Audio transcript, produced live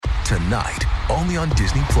Tonight, only on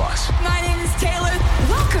Disney+. My name is Taylor.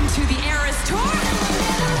 Welcome to the Eras Tour.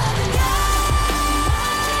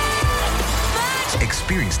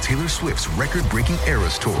 Experience Taylor Swift's record-breaking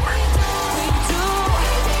Eras Tour.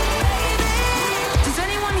 Does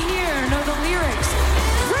anyone here know the lyrics?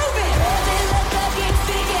 Prove it!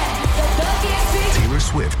 Taylor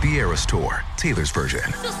Swift, the Eras Tour, Taylor's version.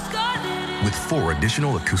 With 4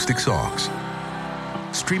 additional acoustic songs.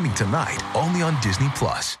 Streaming tonight, only on Disney+.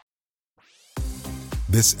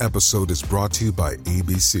 This episode is brought to you by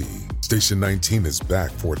ABC. Station 19 is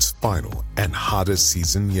back for its final and hottest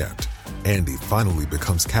season yet. Andy finally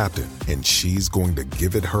becomes captain, and she's going to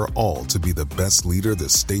give it her all to be the best leader the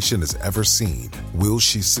station has ever seen. Will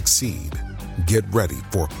she succeed? Get ready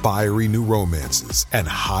for fiery new romances and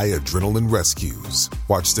high adrenaline rescues.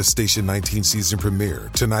 Watch the Station 19 season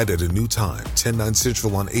premiere tonight at a new time, 10/9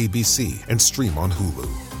 Central on ABC, and stream on Hulu.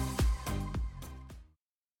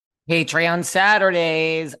 Patreon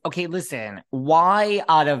Saturdays. Okay, listen, why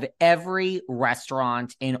out of every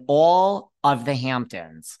restaurant in all of the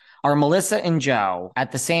Hamptons are Melissa and Joe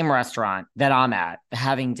at the same restaurant that I'm at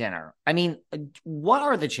having dinner? I mean, what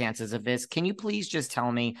are the chances of this? Can you please just tell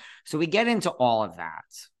me? So we get into all of that.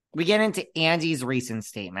 We get into Andy's recent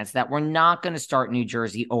statements that we're not going to start New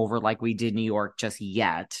Jersey over like we did New York just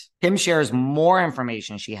yet. Kim shares more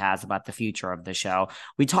information she has about the future of the show.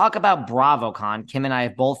 We talk about BravoCon. Kim and I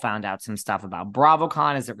have both found out some stuff about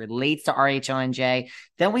BravoCon as it relates to RHONJ.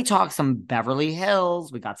 Then we talk some Beverly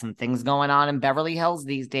Hills. We got some things going on in Beverly Hills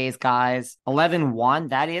these days, guys. 11/1,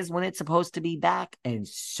 that is when it's supposed to be back, and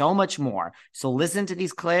so much more. So listen to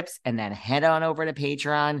these clips and then head on over to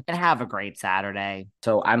Patreon and have a great Saturday.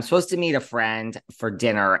 So I'm supposed to meet a friend for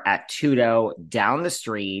dinner at Tudo down the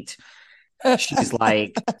street. She's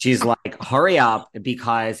like, hurry up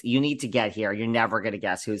because you need to get here. You're never going to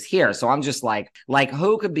guess who's here. So I'm just like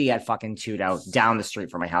who could be at fucking Tudo down the street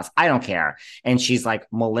from my house? I don't care. And she's like,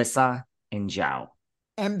 Melissa and Joe.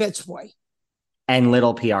 And Bitch Boy. And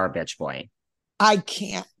little PR Bitch Boy. I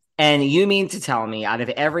can't. And you mean to tell me out of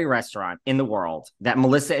every restaurant in the world that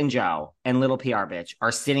Melissa and Joe and little PR Bitch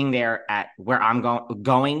are sitting there at where I'm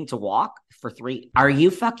going to walk for 3? Are you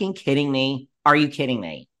fucking kidding me? Are you kidding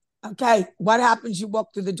me? Okay, what happens? You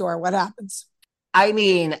walk through the door. What happens? I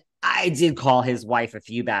mean, I did call his wife a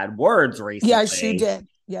few bad words recently. Yes, you did.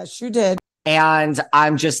 Yes, you did. And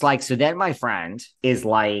I'm just like, so then my friend is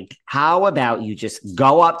like, how about you just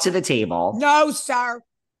go up to the table? No, sir.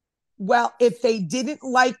 Well, if they didn't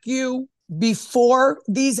like you before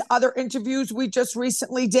these other interviews we just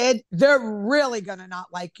recently did, they're really going to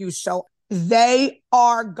not like you. So they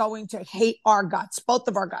are going to hate our guts, both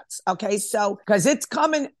of our guts. Okay. So, because it's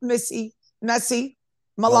coming, Messy,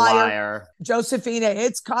 Malaya, Josephina,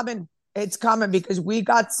 it's coming. It's coming because we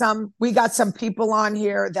got some people on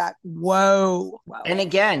here that, whoa. And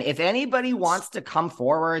again, if anybody wants to come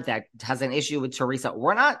forward that has an issue with Teresa,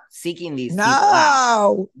 we're not seeking these people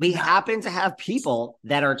out. We happen to have people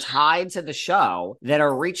that are tied to the show that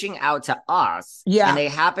are reaching out to us. Yeah. And they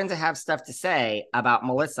happen to have stuff to say about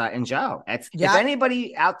Melissa and Joe. If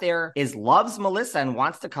anybody out there loves Melissa and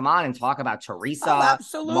wants to come on and talk about Teresa,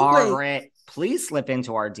 Margaret, please slip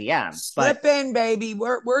into our DMs. Slip in, baby.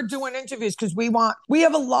 We're doing interviews because we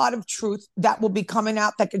have a lot of truth that will be coming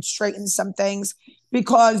out that could straighten some things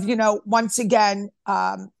because, once again,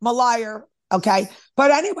 Malaya. Okay.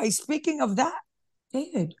 But anyway, speaking of that,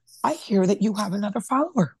 David, I hear that you have another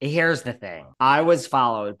follower. Here's the thing. I was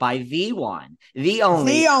followed by the one, the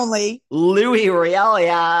only Louis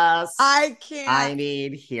Realias. I can't. I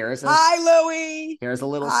mean, Hi, Louis. Here's a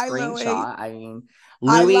little screenshot. I mean,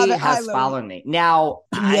 Louis has followed me. Now,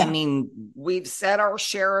 I mean, we've said our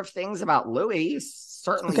share of things about Louis.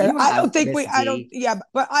 Certainly, okay. I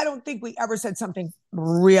don't think we ever said something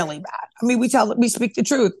really bad. I mean, we speak the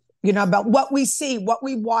truth, about what we see, what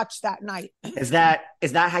we watch that night. Is that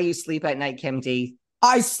how you sleep at night, Kim D?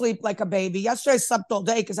 I sleep like a baby. Yesterday I slept all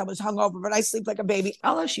day because I was hungover, but I sleep like a baby.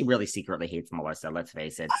 Although she really secretly hates Melissa, let's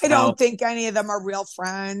face it. I don't think any of them are real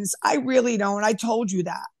friends. I really don't. I told you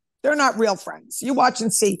that. They're not real friends. You watch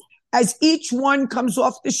and see. As each one comes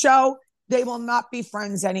off the show, they will not be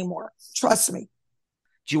friends anymore. Trust me.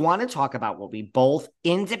 Do you want to talk about what we both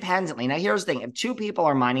independently? Now, here's the thing. If two people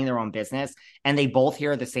are minding their own business and they both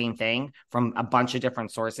hear the same thing from a bunch of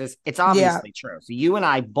different sources, it's obviously true. So you and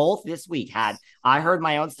I both this week I heard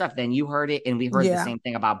my own stuff, then you heard it, and we heard the same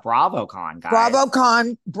thing about BravoCon, guys.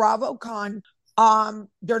 BravoCon.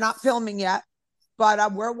 They're not filming yet,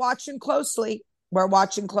 but we're watching closely. I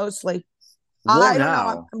don't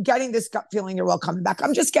know. I'm getting this gut feeling you're all coming back.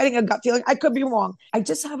 I'm just getting a gut feeling. I could be wrong. I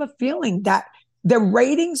just have a feeling that the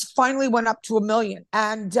ratings finally went up to 1 million,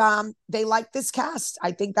 and they like this cast.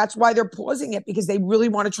 I think that's why they're pausing it, because they really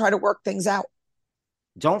want to try to work things out.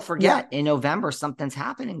 Don't forget, in November, something's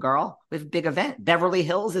happening, girl, with a big event. Beverly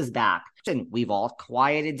Hills is back. And we've all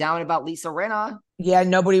quieted down about Lisa Rinna. Yeah,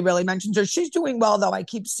 nobody really mentions her. She's doing well, though. I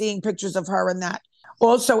keep seeing pictures of her in that.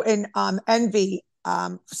 Also in Envy,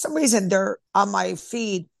 for some reason they're on my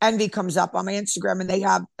feed. Envy comes up on my Instagram, and they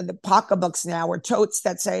have the pocketbooks now, or totes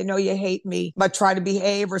that say, I know you hate me, but try to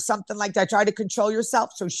behave, or something like that. Try to control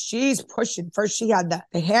yourself. So she's pushing. First she had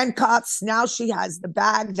the handcuffs. Now she has the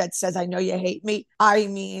bag that says, I know you hate me. I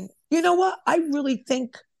mean, you know what? I really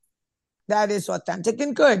think that is authentic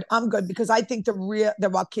and good. I'm good, because I think the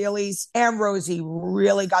Wakilis and Rosie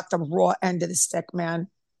really got the raw end of the stick, man.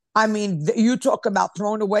 I mean, you talk about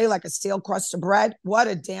thrown away like a stale crust of bread. What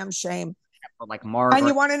a damn shame. Like Margaret. And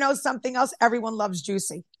you want to know something else? Everyone loves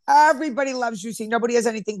Juicy. Everybody loves Juicy. Nobody has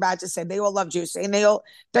anything bad to say. They all love Juicy, and they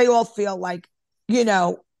all feel like, you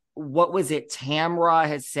know. What was it? Tamra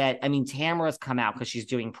has said, I mean, Tamra's come out because she's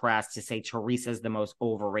doing press to say Teresa's the most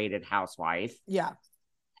overrated housewife. Yeah.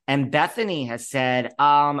 And Bethany has said,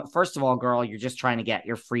 first of all, girl, you're just trying to get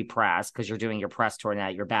your free press because you're doing your press tour now,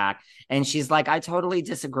 you're back. And she's like, I totally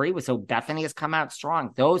disagree with. So Bethany has come out strong.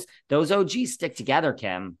 Those OGs stick together,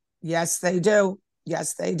 Kim. Yes, they do.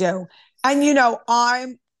 Yes, they do. And, you know,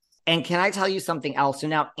 and can I tell you something else? So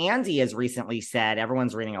now Andy has recently said,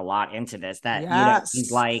 everyone's reading a lot into this, that, yes, you know,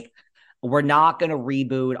 he's like, we're not going to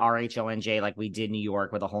reboot RHONJ like we did New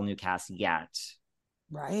York with a whole new cast yet.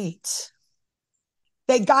 Right.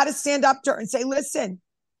 They got to stand up to her and say, listen,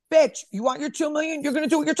 bitch, you want your 2 million? You're going to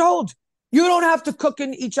do what you're told. You don't have to cook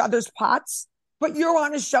in each other's pots, but you're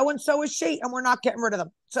on a show and so is she, and we're not getting rid of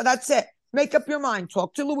them. So that's it. Make up your mind.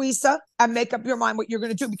 Talk to Louisa and make up your mind what you're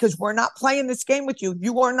going to do, because we're not playing this game with you.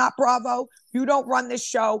 You are not Bravo. You don't run this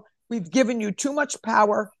show. We've given you too much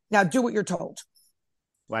power. Now do what you're told.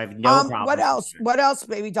 Well, I have no problem. What else? What else,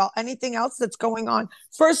 baby doll? Anything else that's going on?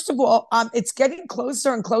 First of all, it's getting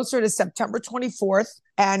closer and closer to September 24th,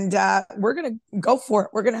 and we're going to go for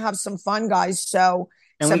it. We're going to have some fun, guys. So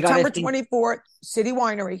and September 24th, City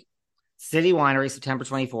Winery. City Winery, September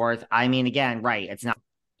 24th. I mean, again, right. It's not.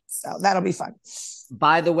 So that'll be fun.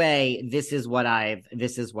 By the way,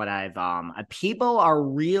 people are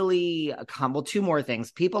really well, two more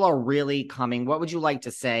things. People are really coming. What would you like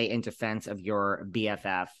to say in defense of your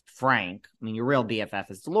BFF, Frank? I mean, your real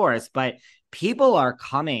BFF is Dolores, but people are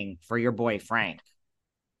coming for your boy, Frank.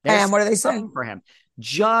 And what are they saying for him?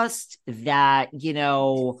 Just that, you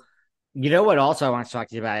know what also I want to talk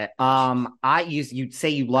to you about? You say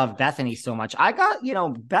you love Bethany so much. I got,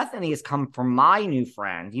 Bethany has come from my new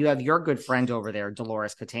friend. You have your good friend over there,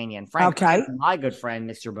 Dolores Catania, and Frank. Okay. My good friend,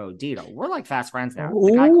 Mr. Bo Dito. We're like fast friends now.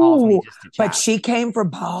 The guy calls me just to chat. But she came for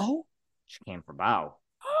Bo? She came for Bo.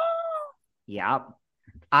 Yep.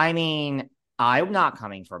 I mean, I'm not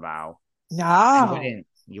coming for Bo. No. I wouldn't.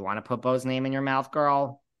 You want to put Bo's name in your mouth,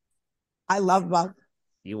 girl? I love Bo.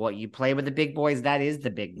 You play with the big boys, that is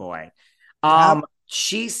the big boy. Yep.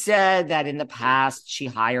 She said that in the past she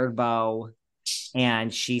hired Bo,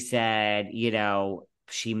 and she said,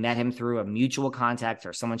 she met him through a mutual contact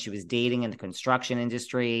or someone she was dating in the construction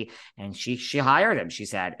industry, and she hired him, she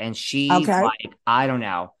said. And she's like, I don't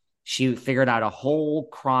know. She figured out a whole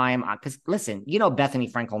crime. Because listen,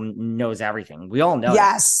 Bethany Frankel knows everything. We all know.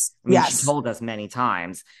 Yes. That. I mean, she told us many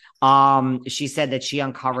times. She said that she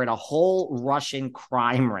uncovered a whole Russian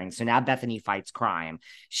crime ring. So now Bethany fights crime.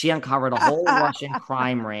 She uncovered a whole Russian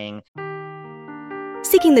crime ring.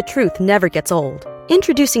 Seeking the truth never gets old.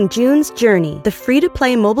 Introducing June's Journey, the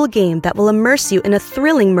free-to-play mobile game that will immerse you in a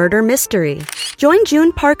thrilling murder mystery. Join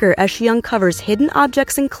June Parker as she uncovers hidden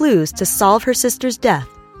objects and clues to solve her sister's death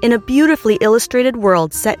in a beautifully illustrated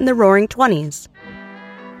world set in the Roaring '20s.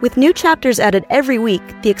 With new chapters added every week,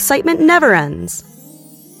 the excitement never ends.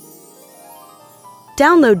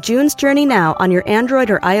 Download June's Journey now on your Android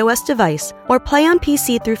or iOS device, or play on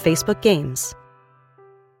PC through Facebook Games.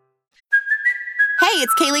 Hey,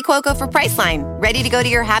 it's Kaylee Cuoco for Priceline. Ready to go to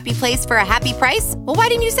your happy place for a happy price? Well, why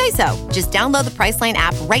didn't you say so? Just download the Priceline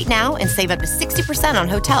app right now and save up to 60% on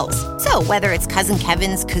hotels. So whether it's Cousin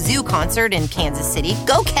Kevin's Kazoo Concert in Kansas City,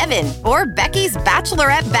 go Kevin, or Becky's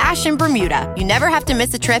Bachelorette Bash in Bermuda, you never have to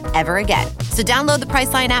miss a trip ever again. So download the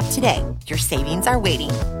Priceline app today. Your savings are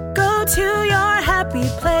waiting. Go to your happy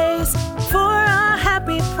place for a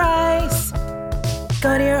happy price.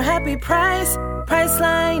 Go to your happy price,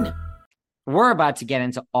 Priceline. We're about to get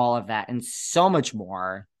into all of that and so much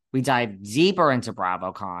more. We dive deeper into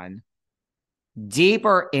BravoCon,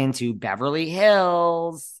 deeper into Beverly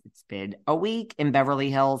Hills. It's been a week in Beverly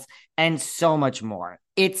Hills, and so much more.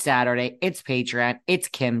 It's Saturday. It's Patreon. It's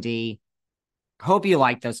Kim D. Hope you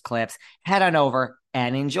like those clips. Head on over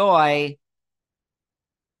and enjoy.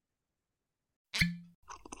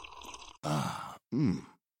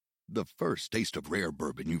 The first taste of rare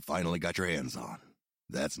bourbon you finally got your hands on.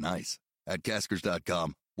 That's nice. At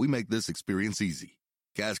Caskers.com, we make this experience easy.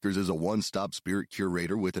 Caskers is a one-stop spirit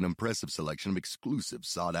curator with an impressive selection of exclusive,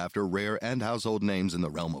 sought-after, rare, and household names in the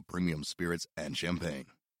realm of premium spirits and champagne.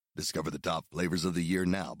 Discover the top flavors of the year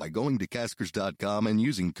now by going to Caskers.com and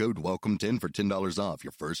using code WELCOME10 for $10 off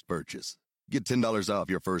your first purchase. Get $10 off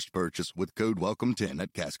your first purchase with code WELCOME10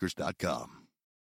 at Caskers.com.